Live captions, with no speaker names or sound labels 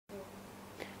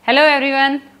Hello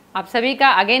everyone, आप सभी का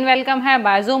अगेन वेलकम है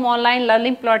बायजूम ऑनलाइन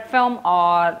लर्निंग प्लेटफॉर्म।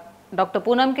 और डॉक्टर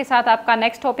पूनम के साथ आपका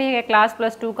नेक्स्ट टॉपिक है क्लास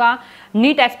 +2 का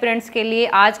नीट एस्पिरेंट्स के लिए।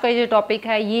 आज का जो टॉपिक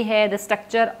है ये है द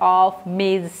स्ट्रक्चर ऑफ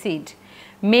मेज सीड।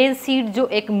 मेज सीड जो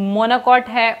एक मोनोकॉट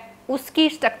है उसकी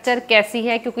स्ट्रक्चर कैसी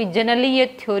है, क्योंकि जनरली ये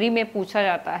थ्योरी में पूछा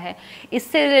जाता है।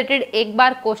 इससे रिलेटेड एक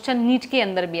बार क्वेश्चन नीट के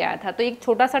अंदर भी आया था, तो एक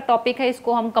छोटा सा टॉपिक है,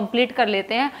 इसको हम कंप्लीट कर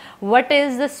लेते हैं। What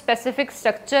is the specific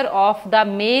structure of the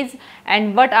मेज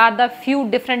and what are the few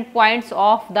different points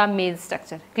of the मेज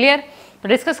स्ट्रक्चर। क्लियर? तो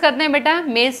डिस्कस करते हैं बेटा,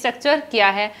 मेज स्ट्रक्चर क्या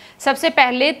है। सबसे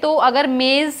पहले तो अगर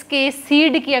मेज के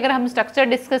सीड की अगर हम स्ट्रक्चर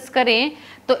डिस्कस करें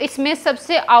तो इसमें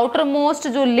सबसे आउटर मोस्ट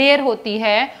जो लेयर होती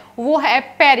है वो है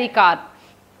पेरिकार्प।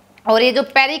 और ये जो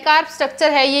पेरिकार्प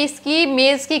स्ट्रक्चर है ये इसकी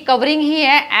मेज की कवरिंग ही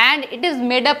है and it is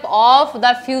made up of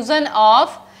the fusion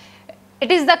of,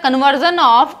 it is the conversion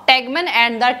of tegmen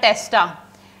and the टेस्टा।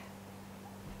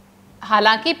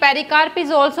 हालांकि pericarp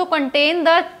is also contain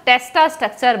the टेस्टा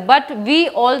structure but we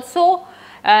also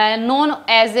known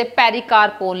as a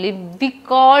pericarp only. We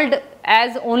called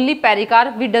as only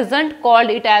pericarp. We doesn't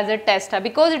called it as a testa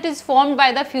because it is formed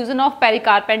by the fusion of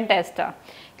pericarp and testa.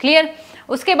 Clear?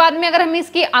 उसके बाद में अगर हम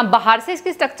इसकी बाहर से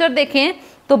इसकी structure देखें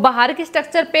तो बाहर की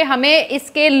स्ट्रक्चर पे हमें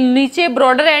इसके नीचे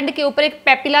ब्रॉडर एंड के ऊपर एक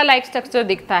पेपिला लाइक स्ट्रक्चर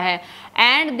दिखता है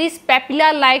and this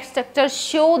papilla like structure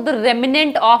show the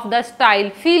remnant of the style.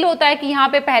 Feel होता है कि यहाँ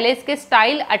पे पहले इसके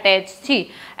स्टाइल अटैच थी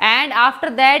and after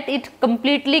that it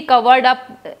completely covered up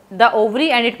the ovary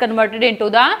and it converted into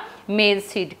the मेज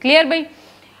सीड। क्लियर भाई?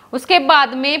 उसके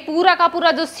बाद में पूरा का पूरा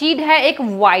जो सीड है एक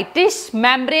व्हाइटिश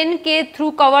मेम्ब्रेन के थ्रू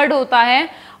कवर्ड होता है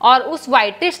और उस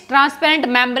व्हाइटिश ट्रांसपेरेंट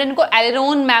मेम्ब्रेन को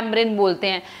एलिरोन मेम्ब्रेन बोलते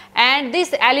हैं and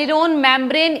this एलिरोन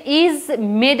membrane is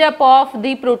made up of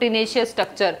the proteinaceous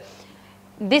structure.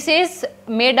 This is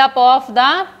made up of the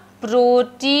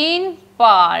protein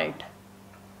part.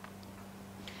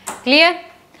 Clear?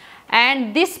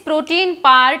 and this protein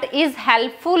part is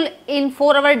helpful in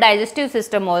for our digestive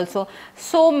system also.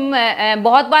 so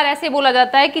बहुत बार ऐसे बोला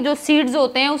जाता है कि जो seeds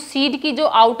होते हैं उस सीड की जो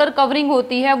आउटर कवरिंग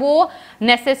होती है वो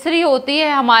नेसेसरी होती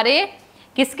है हमारे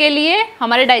किसके लिए,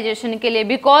 हमारे डाइजेशन के लिए।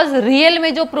 बिकॉज रियल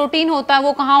में जो प्रोटीन होता है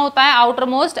वो कहाँ होता है, आउटर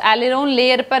मोस्ट एलिरोन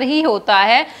लेयर पर ही होता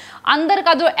है। अंदर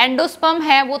का जो एंडोस्पर्म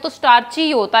है वो तो स्टार्ची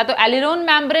ही होता है। तो एलिरोन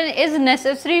membrane is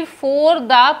necessary for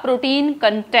the protein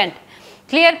content.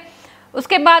 Clear?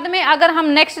 उसके बाद में अगर हम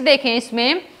नेक्स्ट देखें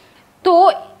इसमें तो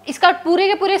इसका पूरे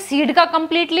के पूरे सीड का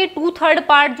कंप्लीटली 2/3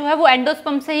 पार्ट जो है वो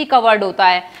एंडोस्पर्म से ही कवर्ड होता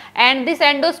है and this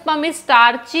endosperm is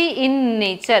starchy in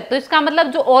nature. तो इसका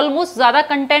मतलब जो ऑलमोस्ट ज्यादा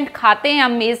कंटेंट खाते हैं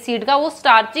हम मेज सीड का वो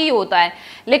स्टार्ची ही होता है,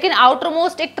 लेकिन आउटर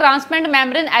मोस्ट एक ट्रांसपेरेंट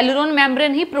मेम्ब्रेन एलिरोन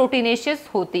मेम्ब्रेन ही प्रोटीनेशियस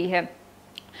होती है।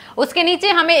 उसके नीचे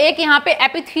हमें एक यहाँ पे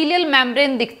एपिथेलियल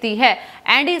मेम्ब्रेन दिखती है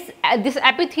and this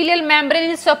epithelial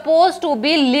membrane is suppose to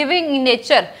be living in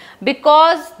nature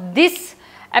because this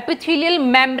epithelial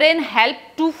membrane help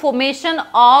to formation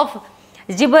of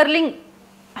gibberelling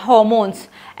hormones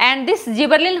and this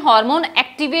gibberelling hormone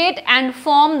activate and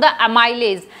form the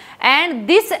amylase and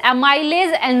this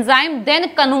amylase enzyme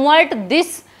then convert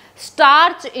this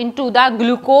starch into the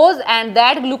glucose and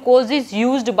that glucose is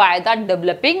used by the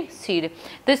developing seed.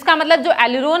 तो इसका मतलब जो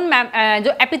एलिरोन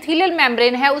जो epithelial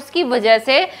membrane है उसकी वजह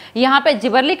से यहाँ पे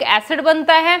जिबरलिक एसिड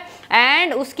बनता है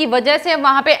एंड उसकी वजह से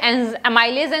वहाँ पे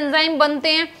एमाइलेज एंजाइम बनते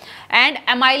हैं एंड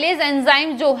एमाइलेज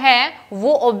एंजाइम जो है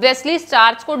वो ऑब्वियसली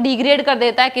स्टार्च को डिग्रेड कर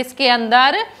देता है किसके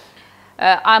अंदर,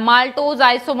 माल्टोज,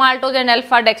 आइसोमाल्टोज एंड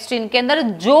अल्फा डेक्स्ट्रिन के अंदर,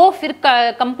 जो फिर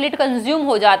कंप्लीट कंज्यूम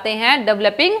हो जाते हैं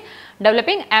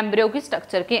डेवलपिंग एम्ब्रियो की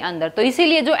स्ट्रक्चर के अंदर। तो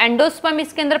इसीलिए जो एंडोस्पर्म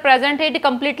इसके अंदर प्रेजेंट है it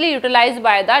completely utilised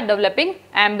by the developing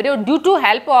embryo due to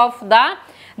help of the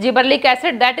जिबरलिक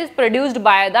acid that is produced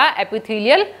by the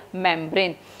epithelial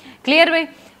membrane. Clear भाई?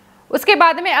 उसके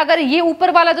बाद में अगर ये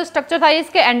ऊपर वाला जो स्ट्रक्चर था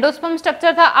इसके एंडोस्पर्म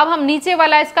स्ट्रक्चर था, अब हम नीचे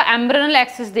वाला इसका एम्ब्रियोनल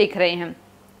एक्सिस देख रहे हैं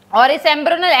और इस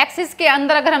एम्ब्रियोनल एक्सिस के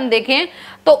अंदर अगर हम देखें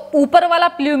तो ऊपर वाला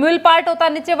प्लूम्यूल पार्ट होता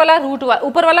है, नीचे वाला रूट,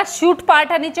 ऊपर वाला शूट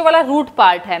पार्ट है, नीचे वाला रूट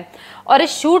पार्ट है और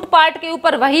इस शूट पार्ट के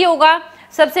ऊपर वही होगा।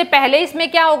 सबसे पहले इसमें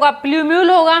क्या होगा, प्लूम्यूल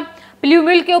होगा।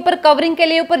 प्लूम्यूल के ऊपर कवरिंग के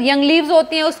लिए ऊपर यंग लीव्स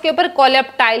होती हैं, उसके ऊपर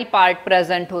कोलेप्टाइल पार्ट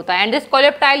प्रेजेंट होता है and this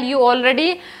coleoptile you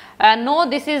already know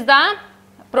this is the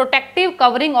protective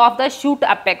covering of the shoot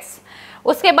apex.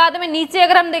 उसके बाद में नीचे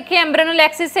अगर हम देखें एम्ब्रियोनल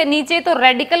एक्सिस से नीचे तो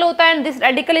रेडिकल होता है and this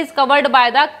radical is covered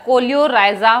by the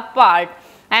coleorhiza part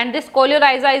and this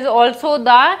coleorhiza is also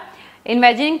the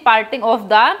इन्वेजिनिंग parting of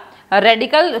the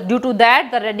radical, due to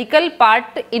that the radical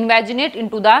part invaginate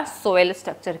into the soil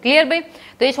structure. Clear भाई?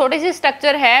 तो ये छोटी सी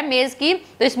structure है मेज की।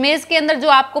 तो इस मेज के अंदर जो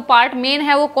आपको पार्ट मेन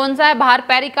है वो कौन सा है, बाहर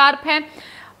पेरिकार्प है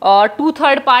और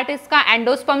 2/3 पार्ट इसका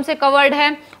एंडोस्पर्म से कवर्ड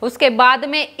है। उसके बाद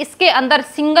में इसके अंदर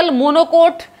सिंगल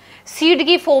मोनोकोट सीड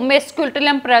की फॉर्म में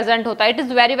स्क्यूटलम प्रेजेंट होता है। It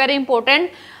is very very important,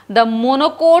 the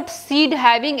monocot seed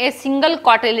having a single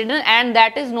cotyledon and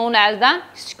that is known as the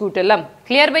स्क्यूटलम।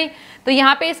 Clear भाई? तो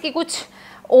यहाँ पे इसकी कुछ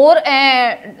और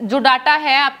जो डाटा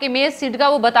है आपके मेज सीड का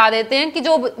वो बता देते हैं कि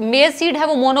जो मेज सीड है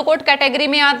वो मोनोकोट कैटेगरी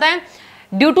में आता है।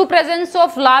 Due to presence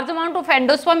of large amount of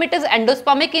endosperm, it is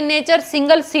endospermic in nature,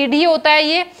 single seed ही होता है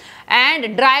ये, एंड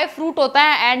ड्राई फ्रूट होता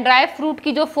है। एंड ड्राई फ्रूट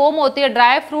की जो फॉर्म होती है,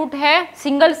 ड्राई फ्रूट है,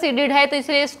 सिंगल सीडेड है, तो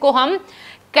इसलिए इसको हम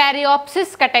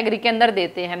कैरियोप्सिस कैटेगरी के अंदर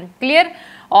देते हैं। क्लियर?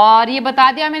 और ये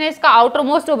बता दिया मैंने, इसका आउटर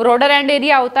मोस्ट जो ब्रॉडर एंड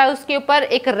एरिया होता है उसके ऊपर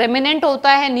एक रेमिनेंट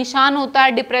होता है, निशान होता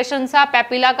है डिप्रेशन सा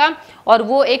पेपिला का, और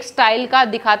वो एक स्टाइल का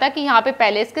दिखाता है कि यहाँ पे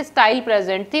पहले इसके स्टाइल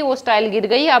प्रेजेंट थी, वो स्टाइल गिर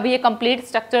गई, अब ये कंप्लीट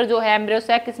स्ट्रक्चर जो है एम्ब्रियो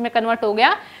सैक किसमें कन्वर्ट हो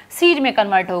गया, सीड में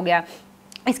कन्वर्ट हो गया।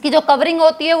 इसकी जो कवरिंग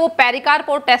होती है वो पेरिकार्प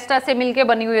और टेस्टा से मिलके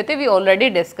बनी हुई होती है, वी ऑलरेडी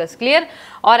डिस्कस। क्लियर?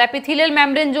 और एपिथेलियल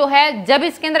मेम्ब्रेन जो है, जब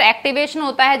इसके अंदर एक्टिवेशन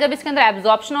होता है, जब इसके अंदर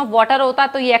एब्जॉर्प्शन ऑफ वाटर होता है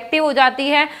तो ये एक्टिव हो जाती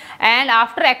है, and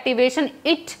after activation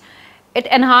it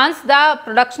enhance the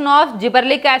production of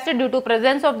gibberellic acid due to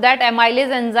presence of that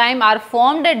amylase enzyme are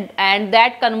formed and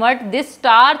that convert this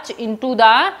starch into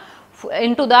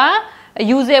the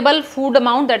usable food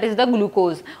amount, that is the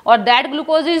glucose, or that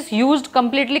glucose is used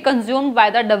completely consumed by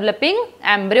the developing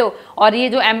embryo, और ये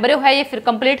जो embryo है ये फिर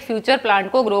complete future plant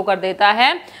को grow कर देता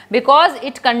है, because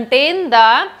it contain the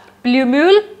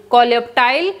plumule,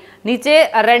 coleoptile, नीचे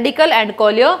radicle and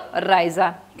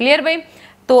coleorhiza। क्लियर भाई?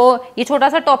 तो ये छोटा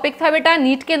सा टॉपिक था बेटा,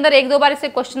 नीट के अंदर एक दो बार इससे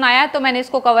क्वेश्चन आया तो मैंने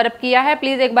इसको कवर अप किया है।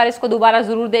 प्लीज एक बार इसको दोबारा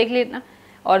जरूर देख लेना,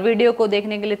 और वीडियो को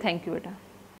देखने के लिए थैंक यू बेटा।